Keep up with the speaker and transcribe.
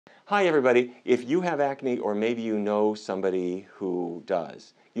Hi everybody. If you have acne or maybe you know somebody who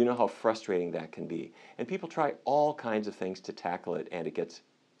does, you know how frustrating that can be. And people try all kinds of things to tackle it and it gets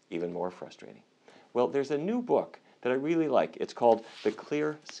even more frustrating. Well, there's a new book that I really like. It's called The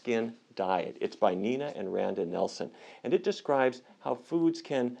Clear Skin Diet. It's by Nina and Randa Nelson. And it describes how foods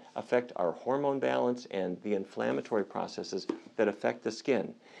can affect our hormone balance and the inflammatory processes that affect the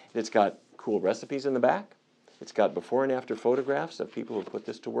skin. It's got cool recipes in the back. It's got before and after photographs of people who put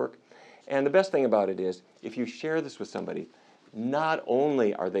this to work. And the best thing about it is, if you share this with somebody, not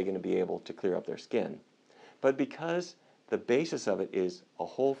only are they going to be able to clear up their skin, but because the basis of it is a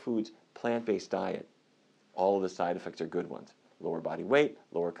whole foods, plant-based diet, all of the side effects are good ones. Lower body weight,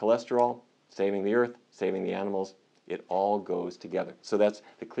 lower cholesterol, saving the earth, saving the animals, it all goes together. So that's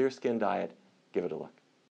the Clear Skin Diet. Give it a look.